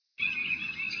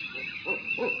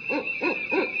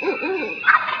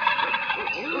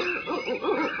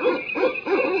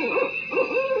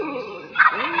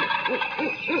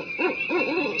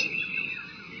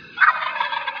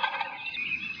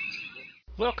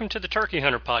welcome to the Turkey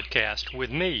Hunter Podcast with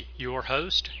me, your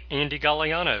host, Andy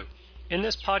Galliano. In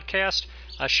this podcast,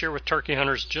 I share with turkey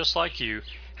hunters just like you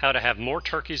how to have more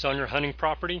turkeys on your hunting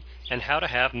property and how to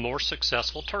have more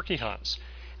successful turkey hunts.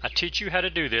 I teach you how to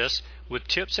do this with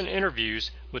tips and interviews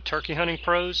with turkey hunting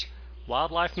pros,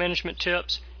 wildlife management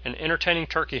tips, and entertaining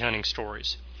turkey hunting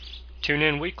stories. Tune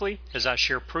in weekly as I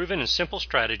share proven and simple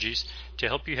strategies to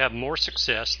help you have more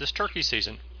success this turkey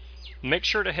season. Make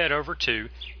sure to head over to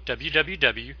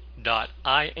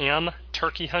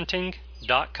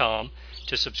www.iamturkeyhunting.com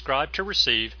to subscribe to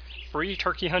receive free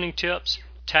turkey hunting tips,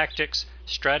 tactics,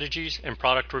 strategies, and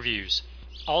product reviews.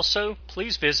 Also,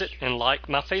 please visit and like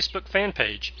my Facebook fan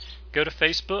page. Go to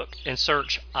Facebook and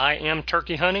search I Am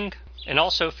Turkey Hunting, and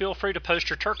also feel free to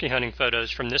post your turkey hunting photos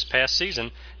from this past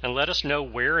season and let us know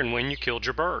where and when you killed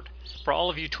your bird. For all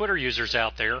of you Twitter users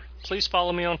out there, please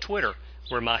follow me on Twitter,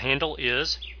 where my handle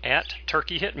is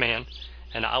 @TurkeyHitman,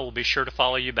 and I will be sure to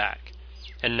follow you back.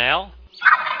 And now,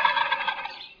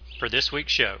 for this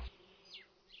week's show.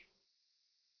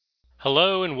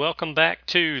 Hello and welcome back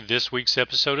to this week's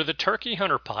episode of the Turkey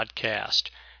Hunter Podcast.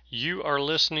 You are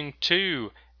listening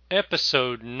to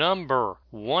episode number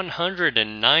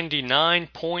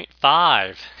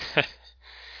 199.5.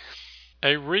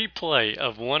 A replay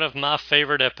of one of my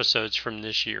favorite episodes from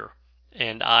this year.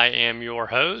 And I am your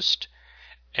host,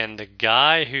 and the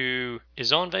guy who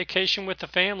is on vacation with the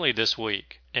family this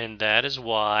week. And that is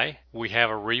why we have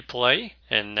a replay,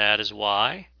 and that is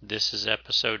why this is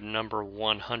episode number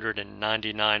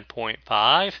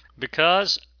 199.5,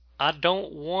 because I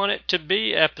don't want it to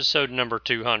be episode number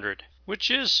 200,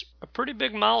 which is a pretty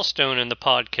big milestone in the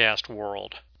podcast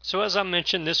world. So as I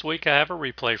mentioned, this week I have a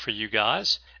replay for you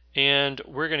guys, and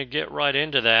we're going to get right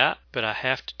into that, but I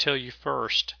have to tell you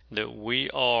first that we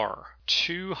are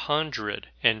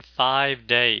 205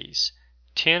 days,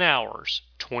 10 hours,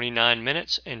 29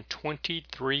 minutes, and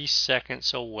 23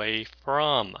 seconds away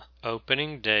from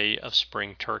opening day of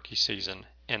spring turkey season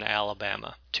in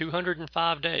Alabama.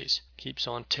 205 days. Keeps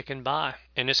on ticking by.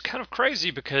 And it's kind of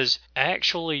crazy because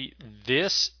actually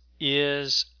this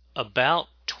is about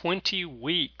 20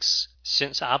 weeks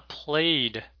since I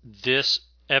played this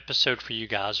episode for you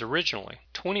guys originally.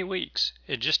 20 weeks.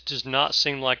 It just does not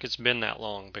seem like it's been that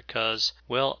long because,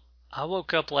 well, I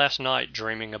woke up last night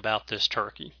dreaming about this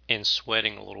turkey and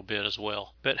sweating a little bit as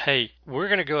well. But hey, we're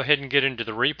going to go ahead and get into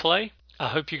the replay. I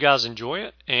hope you guys enjoy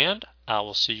it, and I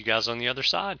will see you guys on the other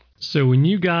side. So when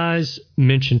you guys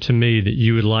mentioned to me that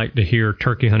you would like to hear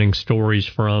turkey hunting stories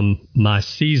from my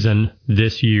season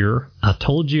this year, I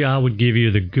told you I would give you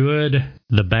the good,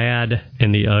 the bad,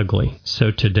 and the ugly.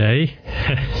 So today,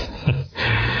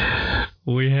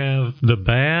 we have the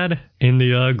bad and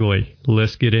the ugly.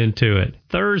 Let's get into it.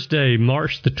 Thursday,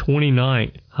 March the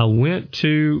 29th, I went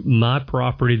to my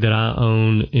property that I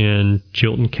own in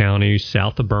Chilton County,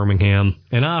 south of Birmingham,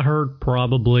 and I heard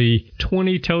probably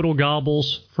 20 total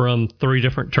gobbles from 3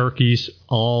 different turkeys,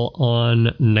 all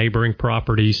on neighboring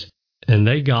properties. And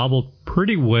they gobbled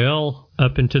pretty well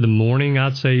up into the morning,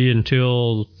 I'd say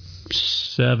until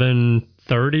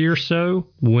 7:30 or so,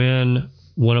 when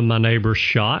one of my neighbors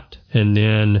shot, and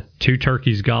then 2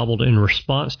 turkeys gobbled in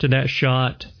response to that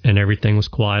shot, and everything was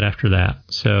quiet after that.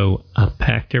 So I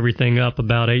packed everything up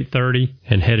about 8:30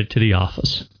 and headed to the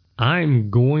office. I'm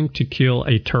going to kill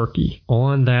a turkey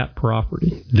on that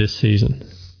property this season.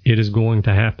 It is going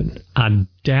to happen. I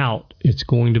doubt it's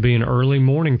going to be an early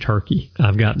morning turkey.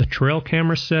 I've got the trail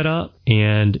camera set up,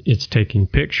 and it's taking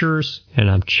pictures, and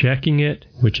I'm checking it,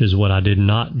 which is what I did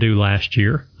not do last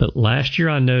year. But last year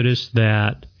I noticed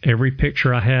that every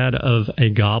picture I had of a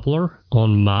gobbler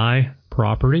on my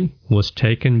property was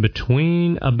taken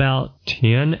between about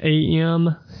 10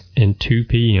 a.m. and 2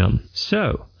 p.m.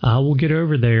 So I will get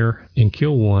over there and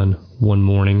kill one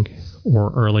morning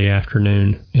or early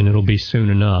afternoon, and it'll be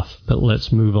soon enough. But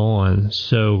let's move on.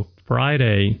 So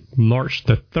Friday, March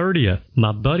the 30th,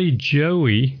 my buddy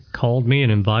Joey called me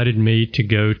and invited me to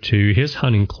go to his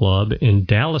hunting club in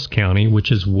Dallas County,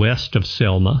 which is west of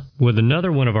Selma, with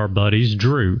another one of our buddies,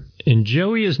 Drew. And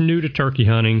Joey is new to turkey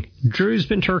hunting. Drew's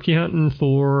been turkey hunting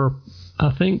for, I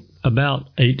think, about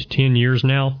 8 to 10 years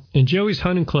now. And Joey's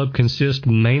hunting club consists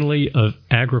mainly of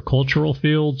agricultural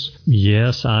fields.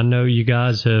 Yes, I know you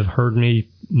guys have heard me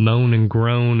moan and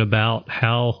groan about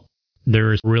how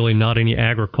there is really not any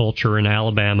agriculture in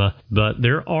Alabama, but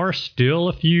there are still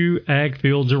a few ag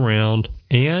fields around,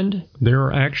 and there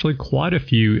are actually quite a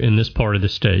few in this part of the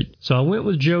state. So I went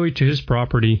with Joey to his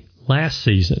property last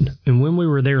season. And when we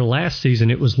were there last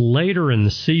season, it was later in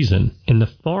the season, and the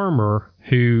farmer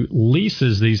who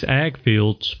leases these ag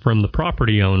fields from the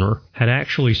property owner had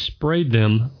actually sprayed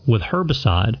them with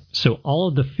herbicide. So all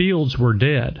of the fields were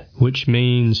dead, which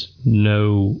means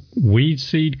no weed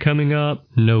seed coming up,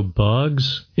 no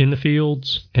bugs in the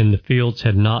fields, and the fields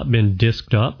had not been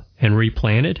disked up and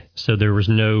replanted. So there was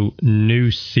no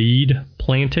new seed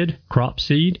planted, crop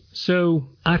seed. So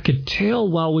I could tell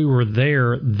while we were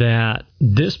there that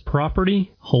this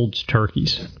property holds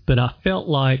turkeys, but I felt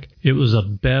like it was a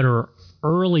better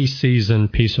early season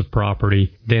piece of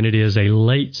property than it is a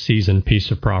late season piece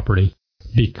of property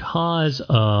because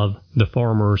of the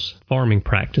farmer's farming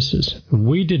practices.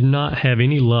 We did not have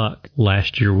any luck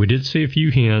last year. We did see a few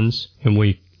hens, and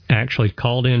we actually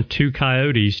called in 2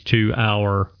 coyotes to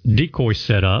our decoy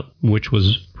setup, which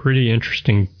was pretty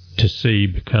interesting to see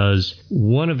because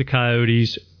one of the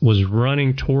coyotes was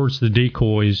running towards the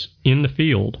decoys in the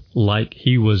field like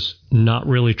he was not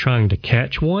really trying to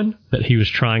catch one, but he was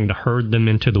trying to herd them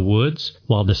into the woods,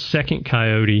 while the second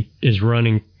coyote is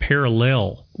running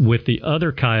parallel with the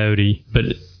other coyote, but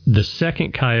the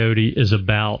second coyote is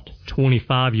about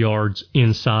 25 yards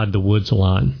inside the woods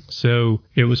line. So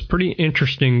it was pretty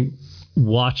interesting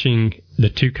watching the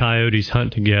 2 coyotes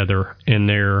hunt together and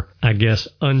their, I guess,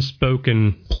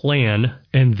 unspoken plan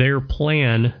and their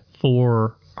plan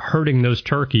for herding those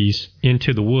turkeys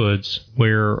into the woods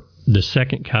where the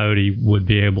second coyote would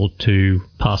be able to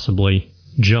possibly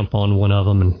jump on one of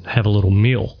them and have a little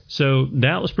meal. So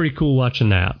that was pretty cool watching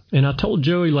that. And I told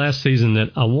Joey last season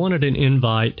that I wanted an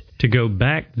invite to go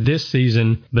back this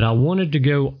season, but I wanted to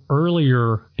go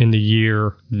earlier in the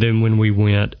year than when we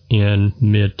went in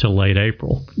mid to late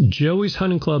April. Joey's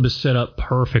hunting club is set up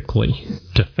perfectly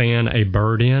to fan a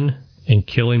bird in and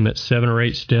kill him at 7 or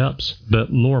 8 steps.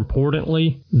 But more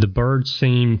importantly, the birds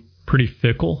seem pretty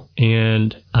fickle,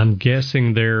 and I'm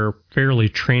guessing they're fairly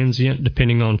transient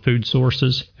depending on food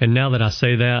sources. And now that I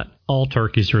say that, all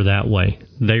turkeys are that way.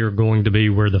 They are going to be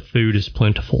where the food is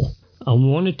plentiful. I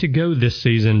wanted to go this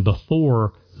season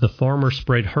before the farmer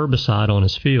sprayed herbicide on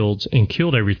his fields and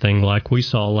killed everything like we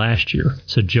saw last year.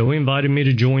 So Joey invited me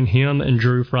to join him and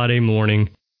Drew Friday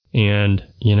morning. And,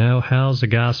 you know, how's a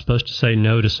guy supposed to say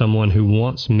no to someone who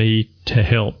wants me to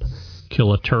help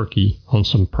kill a turkey on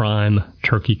some prime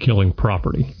turkey killing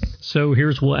property? So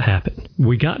here's what happened.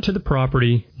 We got to the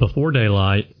property before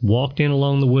daylight, walked in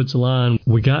along the woods line.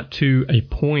 We got to a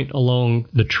point along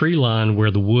the tree line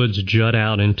where the woods jut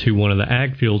out into one of the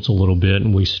ag fields a little bit,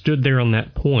 and we stood there on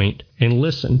that point and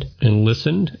listened and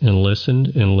listened and listened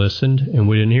and listened, and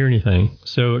we didn't hear anything.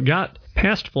 So it got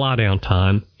past fly down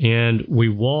time, and we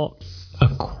walked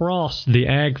across the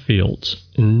ag fields.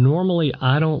 And normally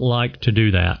I don't like to do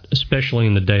that, especially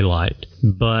in the daylight,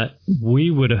 but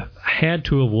we would have had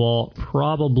to have walked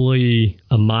probably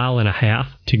 1.5 miles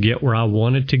to get where I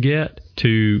wanted to get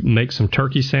to make some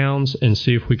turkey sounds and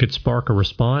see if we could spark a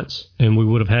response. And we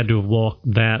would have had to have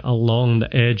walked that along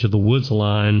the edge of the woods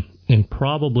line and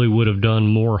probably would have done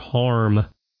more harm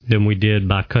than we did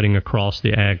by cutting across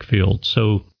the ag field.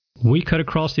 So we cut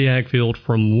across the ag field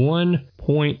from one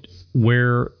point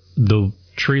where the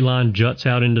tree line juts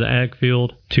out into the ag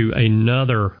field to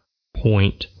another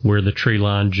point where the tree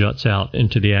line juts out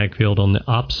into the ag field on the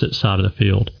opposite side of the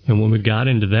field. And when we got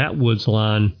into that woods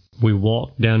line, we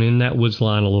walked down in that woods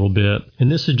line a little bit.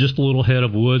 And this is just a little head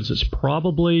of woods. It's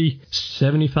probably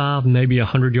 75, maybe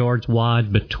 100 yards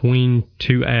wide between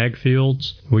 2 ag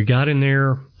fields. We got in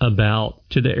there about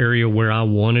to the area where I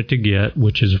wanted to get,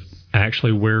 which is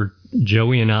actually where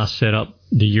Joey and I set up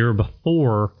the year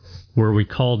before, where we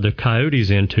called the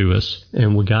coyotes into us.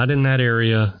 And we got in that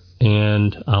area,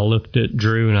 and I looked at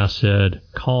Drew and I said,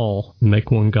 call, make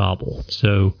one gobble.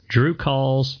 So Drew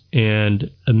calls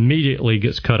and immediately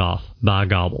gets cut off by a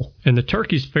gobble. And the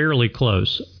turkey's fairly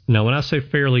close. Now, when I say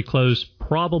fairly close,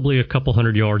 probably a couple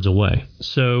 100 yards away.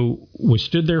 So we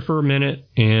stood there for a minute,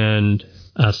 and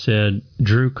I said,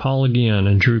 Drew, call again.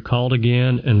 And Drew called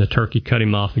again, and the turkey cut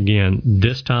him off again.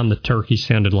 This time the turkey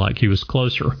sounded like he was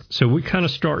closer. So we kind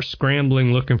of start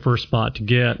scrambling, looking for a spot to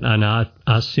get. And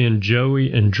I send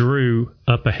Joey and Drew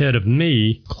up ahead of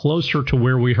me, closer to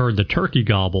where we heard the turkey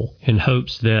gobble, in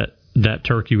hopes that that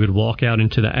turkey would walk out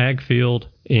into the ag field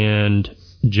and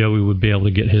Joey would be able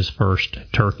to get his first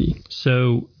turkey.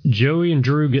 So Joey and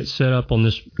Drew get set up on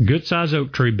this good-sized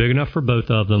oak tree, big enough for both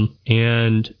of them,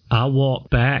 and I walk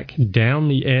back down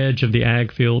the edge of the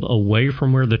ag field away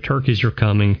from where the turkeys are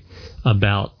coming,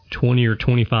 about 20 or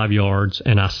 25 yards,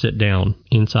 and I sit down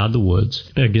inside the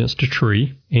woods against a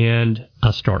tree, and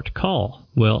I start to call.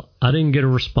 Well, I didn't get a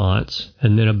response,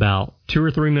 and then about 2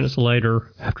 or 3 minutes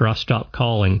later, after I stopped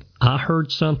calling, I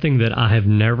heard something that I have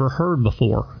never heard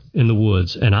before in the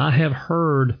woods, and I have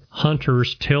heard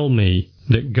hunters tell me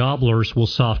that gobblers will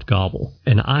soft gobble,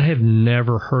 and I have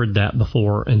never heard that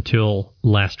before until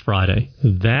last Friday.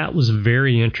 That was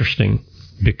very interesting,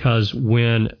 because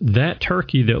when that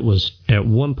turkey that was at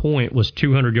one point was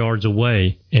 200 yards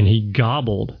away and he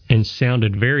gobbled and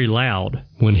sounded very loud,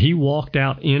 when he walked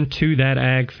out into that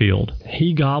ag field,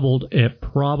 he gobbled at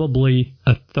probably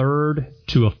a third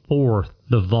to a fourth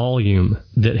the volume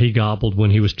that he gobbled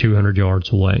when he was 200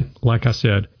 yards away. Like I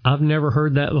said, I've never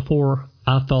heard that before.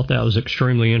 I thought that was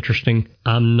extremely interesting.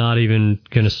 I'm not even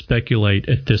going to speculate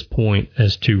at this point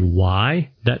as to why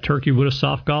that turkey would have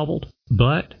soft gobbled,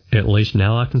 but at least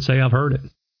now I can say I've heard it.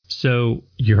 So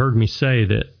you heard me say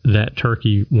that that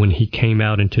turkey, when he came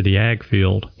out into the ag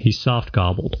field, he soft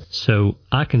gobbled. So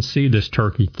I can see this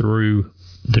turkey through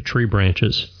the tree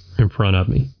branches in front of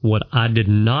me. What I did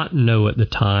not know at the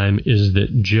time is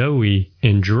that Joey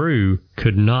and Drew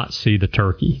could not see the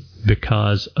turkey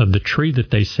because of the tree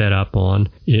that they set up on.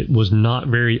 It was not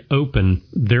very open.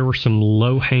 There were some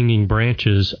low-hanging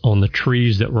branches on the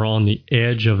trees that were on the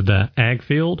edge of the ag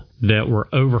field that were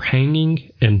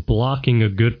overhanging and blocking a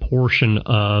good portion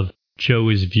of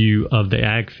Joey's view of the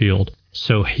ag field.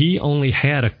 So he only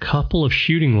had a couple of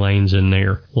shooting lanes in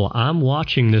there. Well, I'm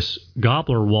watching this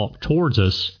gobbler walk towards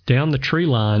us down the tree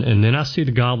line, and then I see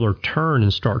the gobbler turn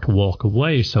and start to walk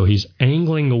away. So he's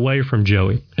angling away from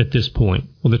Joey at this point.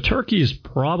 Well, the turkey is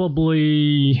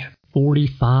probably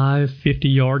 45, 50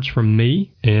 yards from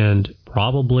me and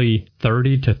probably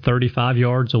 30 to 35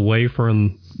 yards away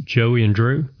from Joey and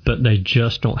Drew, but they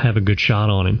just don't have a good shot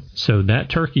on him. So that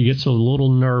turkey gets a little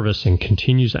nervous and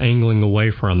continues angling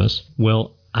away from us.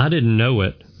 Well, I didn't know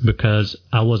it because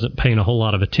I wasn't paying a whole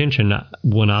lot of attention.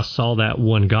 When I saw that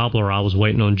one gobbler I was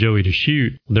waiting on Joey to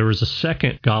shoot, there was a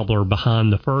second gobbler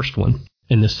behind the first one.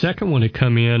 And the second one had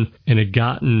come in and had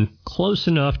gotten close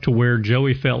enough to where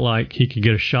Joey felt like he could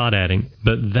get a shot at him.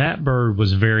 But that bird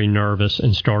was very nervous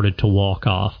and started to walk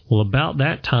off. Well, about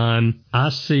that time,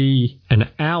 I see an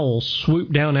owl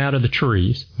swoop down out of the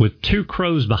trees with 2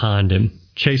 crows behind him,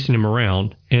 chasing him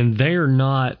around. And they are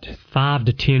not 5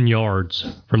 to 10 yards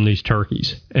from these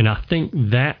turkeys. And I think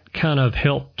that kind of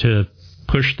helped to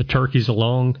push the turkeys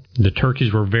along. The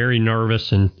turkeys were very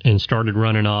nervous and started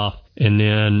running off. And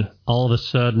then all of a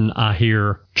sudden I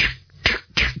hear,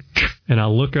 and I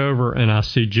look over and I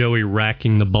see Joey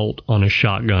racking the bolt on his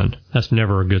shotgun. That's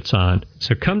never a good sign.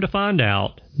 So come to find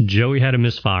out, Joey had a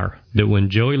misfire. That when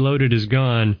Joey loaded his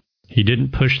gun, he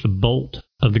didn't push the bolt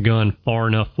of the gun far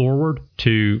enough forward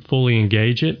to fully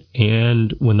engage it.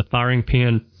 And when the firing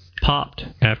pin popped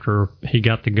after he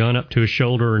got the gun up to his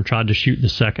shoulder and tried to shoot the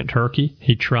second turkey,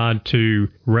 he tried to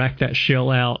rack that shell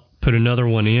out, put another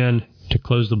one in to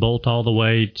close the bolt all the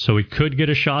way so he could get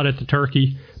a shot at the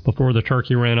turkey before the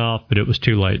turkey ran off, but it was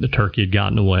too late. The turkey had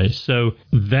gotten away. So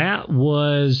that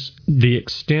was the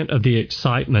extent of the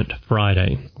excitement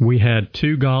Friday. We had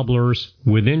 2 gobblers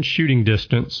within shooting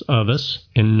distance of us,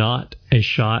 and not a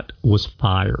shot was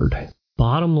fired.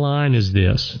 Bottom line is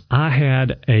this: I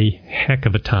had a heck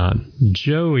of a time.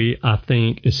 Joey, I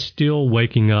think, is still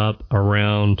waking up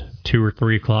around 2 or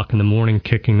 3 o'clock in the morning,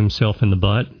 kicking himself in the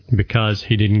butt because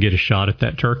he didn't get a shot at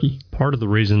that turkey. Part of the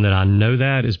reason that I know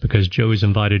that is because Joey's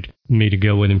invited me to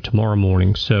go with him tomorrow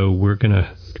morning, so we're going to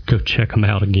go check him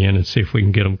out again and see if we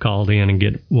can get him called in and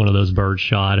get one of those birds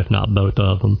shot, if not both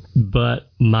of them. But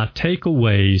my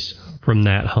takeaways from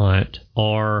that hunt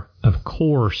are, of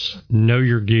course, know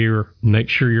your gear, make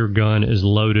sure your gun is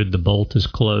loaded, the bolt is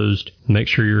closed, make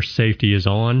sure your safety is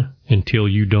on until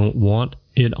you don't want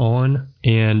it on,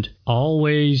 and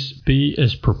always be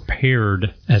as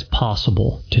prepared as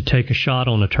possible to take a shot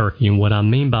on a turkey. And what I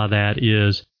mean by that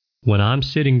is, when I'm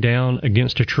sitting down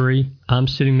against a tree, I'm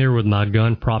sitting there with my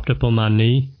gun propped up on my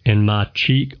knee and my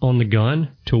cheek on the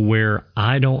gun to where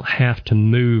I don't have to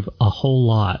move a whole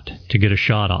lot to get a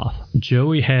shot off.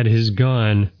 Joey had his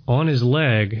gun on his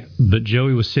leg, but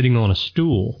Joey was sitting on a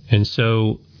stool. And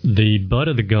so the butt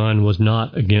of the gun was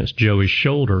not against Joey's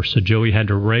shoulder, so Joey had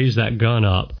to raise that gun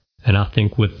up. And I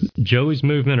think with Joey's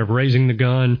movement of raising the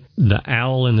gun, the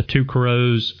owl and the 2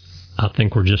 crows, I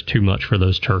think were just too much for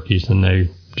those turkeys, and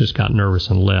they just got nervous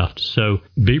and left. So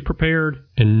be prepared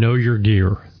and know your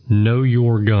gear. Know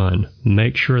your gun.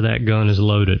 Make sure that gun is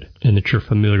loaded and that you're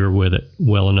familiar with it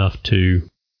well enough to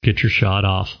get your shot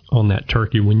off on that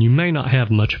turkey when you may not have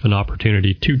much of an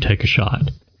opportunity to take a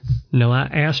shot. Now, I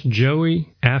asked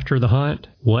Joey after the hunt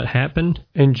what happened,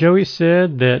 and Joey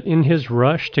said that in his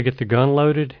rush to get the gun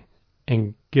loaded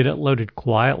and get it loaded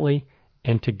quietly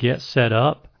and to get set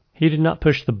up, he did not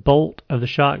push the bolt of the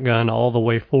shotgun all the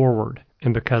way forward.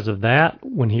 And because of that,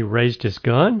 when he raised his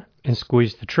gun and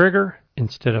squeezed the trigger,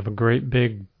 instead of a great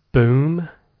big boom,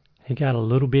 he got a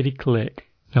little bitty click.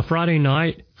 Now, Friday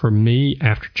night, for me,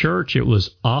 after church, it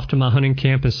was off to my hunting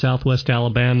camp in southwest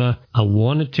Alabama. I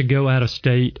wanted to go out of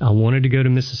state. I wanted to go to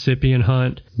Mississippi and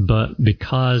hunt, but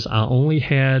because I only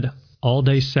had all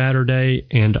day Saturday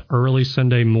and early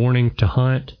Sunday morning to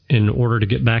hunt in order to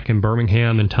get back in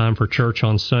Birmingham in time for church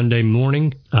on Sunday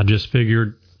morning, I just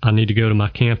figured I need to go to my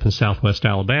camp in southwest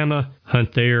Alabama,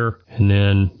 hunt there, and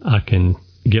then I can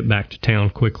get back to town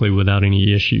quickly without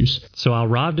any issues. So I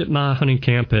arrived at my hunting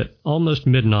camp at almost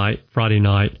midnight Friday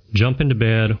night, jump into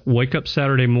bed, wake up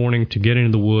Saturday morning to get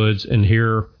into the woods and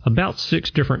hear about 6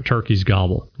 different turkeys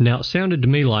gobble. Now, it sounded to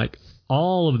me like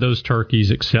all of those turkeys,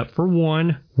 except for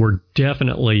one, were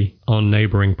definitely on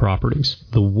neighboring properties.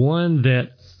 The one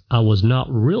that I was not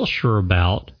real sure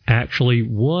about actually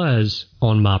was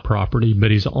on my property, but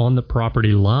he's on the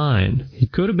property line. He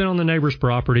could have been on the neighbor's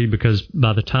property because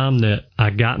by the time that I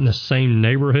got in the same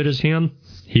neighborhood as him,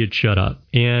 he had shut up.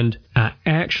 And I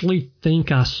actually think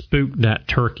I spooked that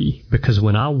turkey because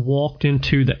when I walked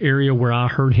into the area where I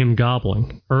heard him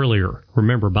gobbling earlier,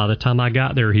 remember, by the time I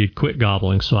got there, he had quit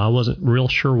gobbling, so I wasn't real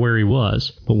sure where he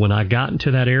was. But when I got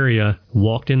into that area,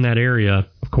 walked in that area,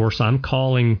 of course, I'm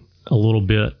calling a little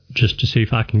bit just to see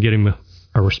if I can get him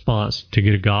a response to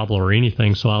get a gobbler or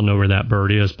anything so I'll know where that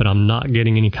bird is, but I'm not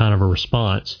getting any kind of a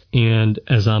response. And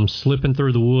as I'm slipping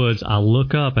through the woods, I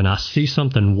look up and I see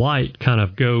something white kind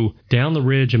of go down the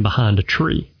ridge and behind a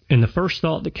tree. And the first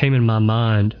thought that came in my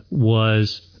mind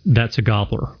was, that's a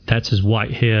gobbler. That's his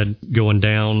white head going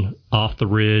down off the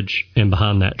ridge and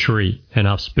behind that tree, and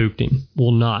I've spooked him.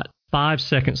 Well, not 5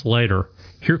 seconds later,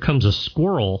 here comes a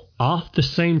squirrel off the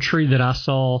same tree that I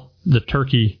saw the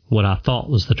turkey, what I thought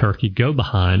was the turkey, go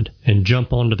behind and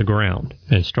jump onto the ground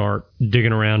and start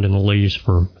digging around in the leaves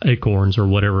for acorns or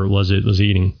whatever it was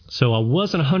eating. So I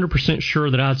wasn't 100% sure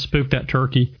that I'd spooked that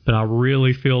turkey, but I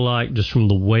really feel like just from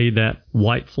the way that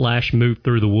white flash moved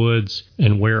through the woods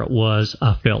and where it was,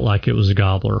 I felt like it was a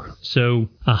gobbler. So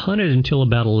I hunted until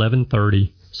about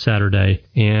 11:30 Saturday,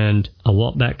 and I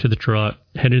walked back to the truck,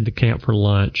 headed to the camp for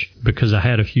lunch because I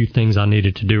had a few things I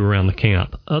needed to do around the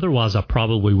camp. Otherwise, I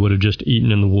probably would have just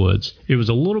eaten in the woods. It was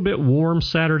a little bit warm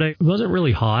Saturday. It wasn't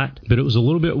really hot, but it was a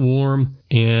little bit warm,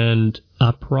 and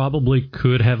I probably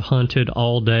could have hunted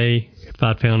all day if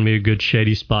I'd found me a good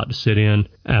shady spot to sit in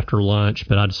after lunch,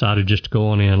 but I decided just to go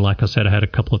on in. Like I said, I had a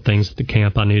couple of things at the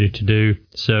camp I needed to do.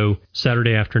 So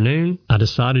Saturday afternoon, I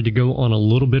decided to go on a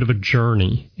little bit of a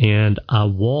journey, and I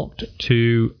walked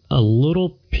to a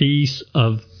little piece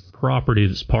of property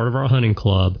that's part of our hunting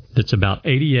club that's about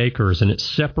 80 acres, and it's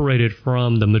separated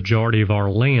from the majority of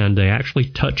our land. They actually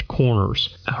touch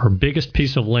corners. Our biggest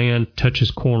piece of land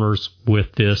touches corners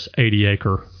with this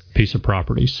 80-acre piece of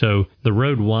property. So the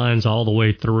road winds all the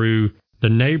way through the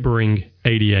neighboring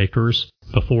 80 acres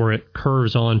before it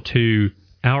curves onto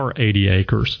our 80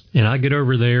 acres. And I get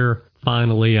over there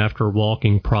finally after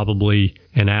walking probably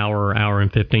an hour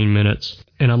and 15 minutes,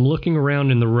 and I'm looking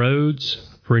around in the roads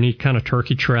for any kind of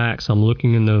turkey tracks. I'm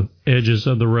looking in the edges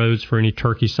of the roads for any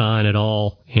turkey sign at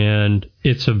all, and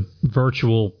it's a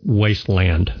virtual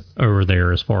wasteland over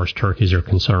there as far as turkeys are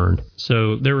concerned.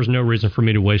 So there was no reason for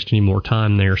me to waste any more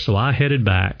time there, so I headed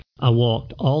back. I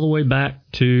walked all the way back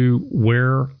to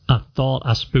where I thought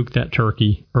I spooked that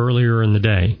turkey earlier in the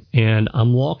day, and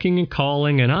I'm walking and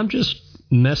calling, and I'm just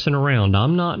messing around.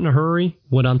 I'm not in a hurry.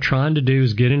 What I'm trying to do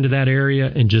is get into that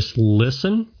area and just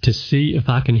listen to see if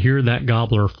I can hear that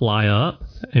gobbler fly up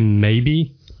and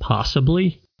maybe,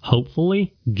 possibly,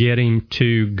 hopefully get him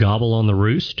to gobble on the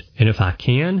roost. And if I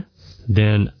can,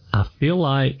 then I feel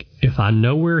like if I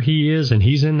know where he is and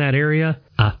he's in that area,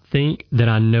 I think that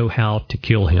I know how to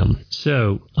kill him.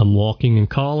 So I'm walking and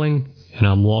calling, and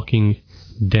I'm walking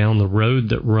down the road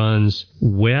that runs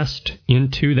west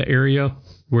into the area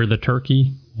where the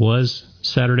turkey was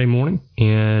Saturday morning,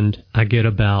 and I get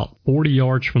about 40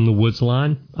 yards from the woods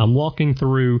line. I'm walking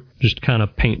through, just to kind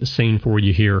of paint the scene for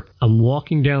you here. I'm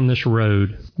walking down this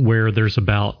road where there's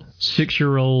about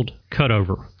 6-year-old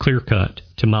cutover, clear cut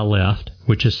to my left,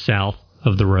 which is south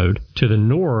of the road. To the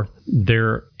north,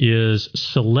 there is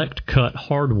select cut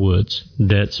hardwoods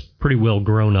that's pretty well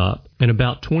grown up. And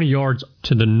about 20 yards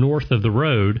to the north of the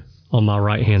road, on my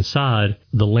right-hand side,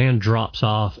 the land drops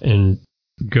off and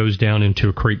goes down into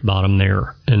a creek bottom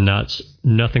there, and that's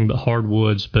nothing but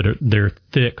hardwoods, but they're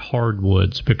thick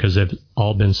hardwoods because they've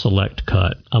all been select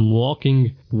cut. I'm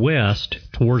walking west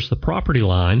towards the property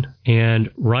line, and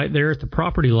right there at the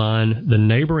property line, the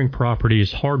neighboring property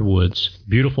is hardwoods,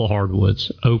 beautiful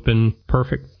hardwoods, open,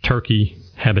 perfect turkey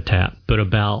habitat. But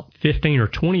about 15 or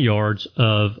 20 yards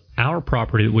of our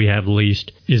property that we have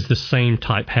leased is the same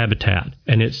type habitat,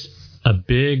 and it's a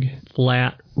big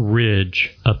flat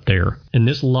ridge up there. And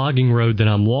this logging road that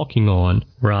I'm walking on,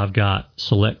 where I've got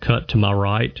select cut to my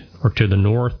right or to the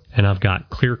north, and I've got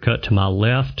clear cut to my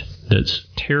left that's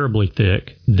terribly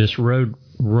thick, this road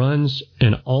runs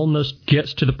and almost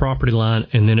gets to the property line,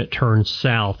 and then it turns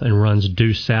south and runs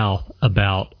due south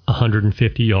about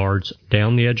 150 yards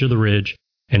down the edge of the ridge,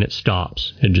 and it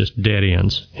stops. It just dead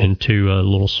ends into a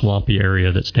little swampy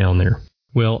area that's down there.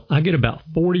 Well, I get about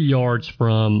 40 yards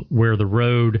from where the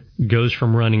road goes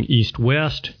from running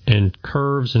east-west and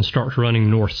curves and starts running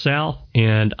north-south,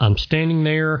 and I'm standing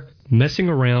there messing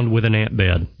around with an ant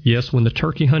bed. Yes, when the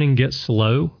turkey hunting gets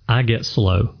slow, I get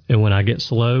slow. And when I get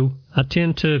slow, I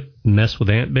tend to mess with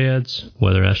ant beds,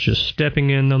 whether that's just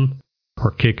stepping in them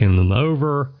or kicking them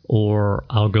over, or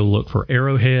I'll go look for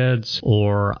arrowheads,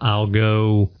 or I'll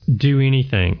go do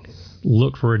anything.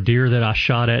 Look for a deer that I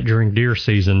shot at during deer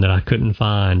season that I couldn't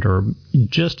find, or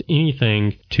just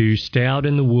anything to stay out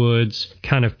in the woods,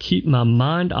 kind of keep my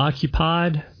mind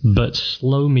occupied, but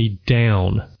slow me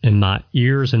down, and my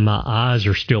ears and my eyes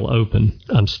are still open.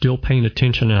 I'm still paying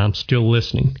attention and I'm still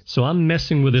listening. So I'm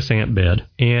messing with this ant bed,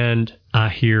 and I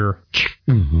hear,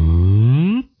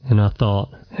 and I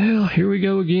thought, well, here we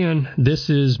go again.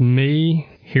 This is me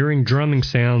hearing drumming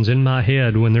sounds in my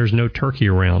head when there's no turkey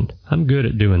around. I'm good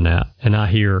at doing that. And I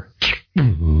hear,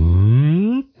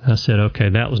 I said, okay,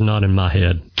 that was not in my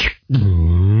head.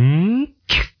 And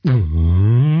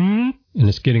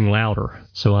it's getting louder.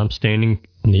 So I'm standing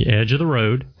on the edge of the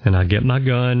road, and I get my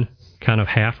gun kind of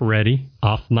half ready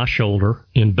off my shoulder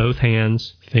in both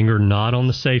hands, finger not on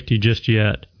the safety just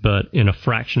yet, but in a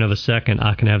fraction of a second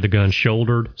I can have the gun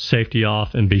shouldered, safety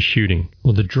off, and be shooting.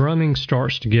 Well, the drumming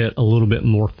starts to get a little bit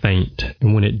more faint,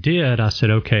 and when it did, I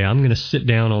said, okay, I'm going to sit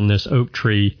down on this oak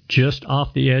tree just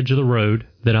off the edge of the road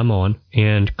that I'm on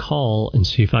and call and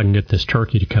see if I can get this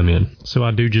turkey to come in. So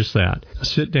I do just that. I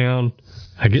sit down,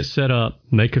 I get set up,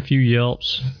 make a few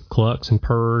yelps, clucks and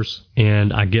purrs,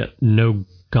 and I get no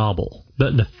gobble.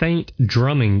 But the faint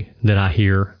drumming that I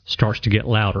hear starts to get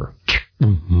louder.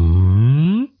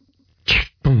 And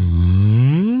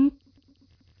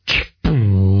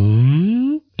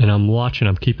I'm watching,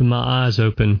 I'm keeping my eyes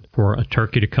open for a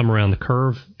turkey to come around the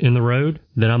curve in the road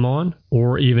that I'm on,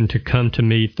 or even to come to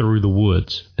me through the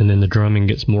woods. And then the drumming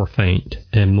gets more faint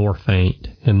and more faint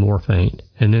and more faint.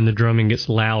 And then the drumming gets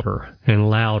louder and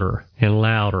louder and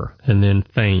louder, and then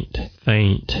faint,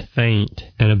 faint, faint.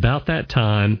 And about that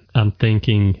time, I'm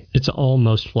thinking it's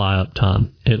almost fly-up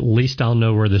time. At least I'll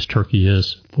know where this turkey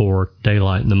is for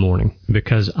daylight in the morning,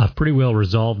 because I've pretty well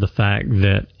resolved the fact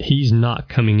that he's not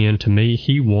coming in to me.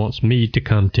 He wants me to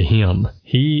come to him.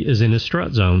 He is in his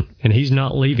strut zone, and he's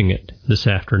not leaving it this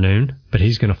afternoon, but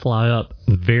he's going to fly up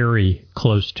very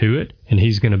close to it, and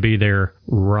he's going to be there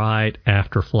right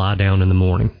after fly down in the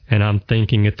morning. And I'm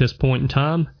thinking at this point in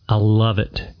time, I love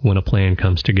it when a plan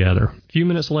comes together. A few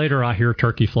minutes later, I hear a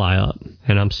turkey fly up,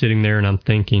 and I'm sitting there and I'm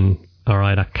thinking, all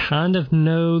right, I kind of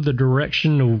know the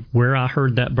direction of where I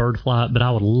heard that bird fly up, but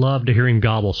I would love to hear him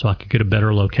gobble so I could get a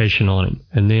better location on him.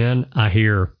 And then I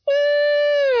hear,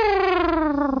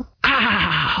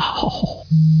 ow!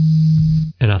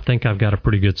 And I think I've got a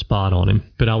pretty good spot on him,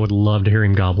 but I would love to hear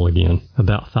him gobble again.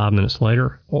 About 5 minutes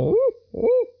later, ow!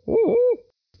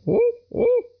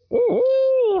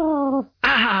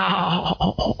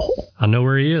 I know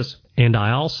where he is. And I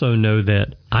also know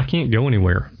that I can't go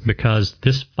anywhere, because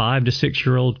this 5 to 6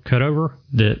 year old cutover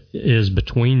that is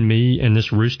between me and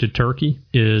this roosted turkey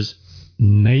is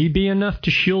maybe enough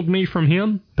to shield me from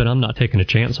him, but I'm not taking a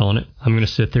chance on it. I'm going to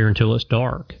sit there until it's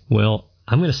dark. Well,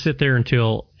 I'm going to sit there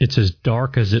until it's as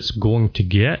dark as it's going to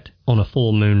get on a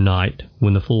full moon night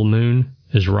when the full moon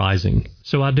is rising.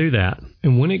 So I do that.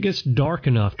 And when it gets dark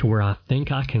enough to where I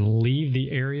think I can leave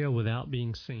the area without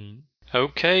being seen.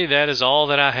 Okay, that is all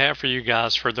that I have for you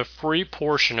guys for the free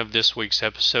portion of this week's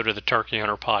episode of the Turkey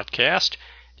Hunter Podcast.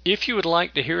 If you would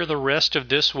like to hear the rest of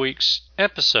this week's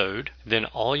episode, then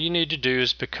all you need to do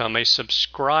is become a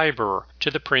subscriber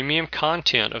to the premium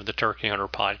content of the Turkey Hunter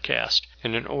Podcast.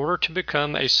 And in order to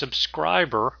become a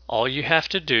subscriber, all you have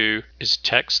to do is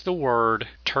text the word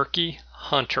Turkey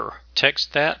Hunter.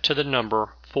 Text that to the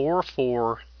number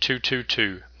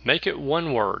 44222. Make it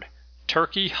one word,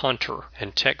 Turkey Hunter,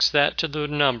 and text that to the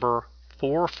number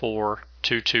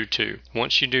 44222.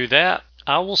 Once you do that,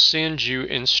 I will send you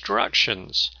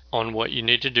instructions on what you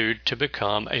need to do to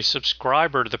become a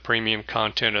subscriber to the premium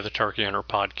content of the Turkey Hunter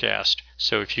podcast.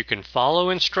 So if you can follow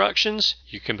instructions,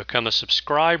 you can become a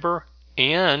subscriber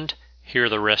and hear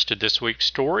the rest of this week's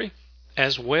story,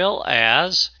 as well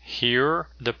as hear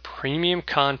the premium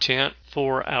content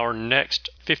for our next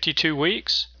 52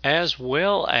 weeks, as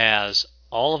well as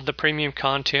all of the premium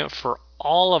content for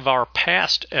all of our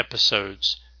past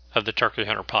episodes of the Turkey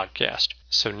Hunter podcast.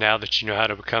 So now that you know how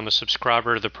to become a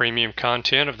subscriber to the premium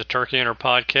content of the Turkey Hunter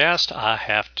podcast, I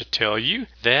have to tell you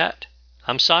that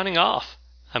I'm signing off.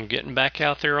 I'm getting back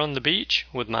out there on the beach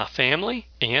with my family,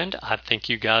 and I thank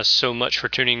you guys so much for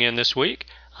tuning in this week.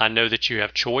 I know that you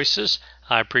have choices.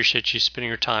 I appreciate you spending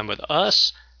your time with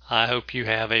us. I hope you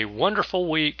have a wonderful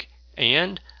week,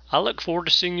 and I look forward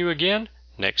to seeing you again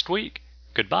next week.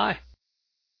 Goodbye.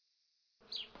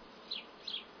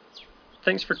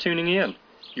 Thanks for tuning in.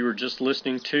 You were just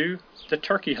listening to the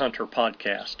Turkey Hunter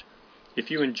podcast.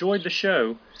 If you enjoyed the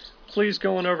show, please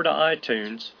go on over to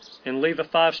iTunes and leave a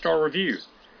 5-star review.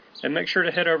 And make sure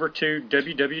to head over to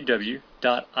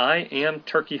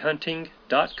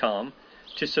www.iamturkeyhunting.com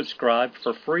to subscribe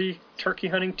for free turkey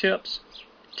hunting tips,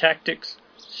 tactics,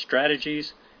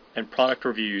 strategies, and product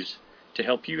reviews to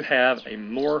help you have a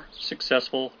more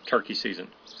successful turkey season.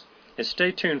 And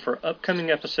stay tuned for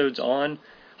upcoming episodes on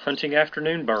hunting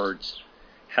afternoon birds,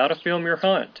 how to film your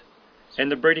hunt,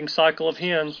 and the breeding cycle of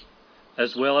hens,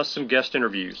 as well as some guest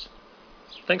interviews.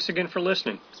 Thanks again for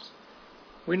listening.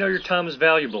 We know your time is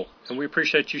valuable, and we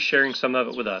appreciate you sharing some of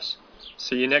it with us.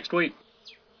 See you next week.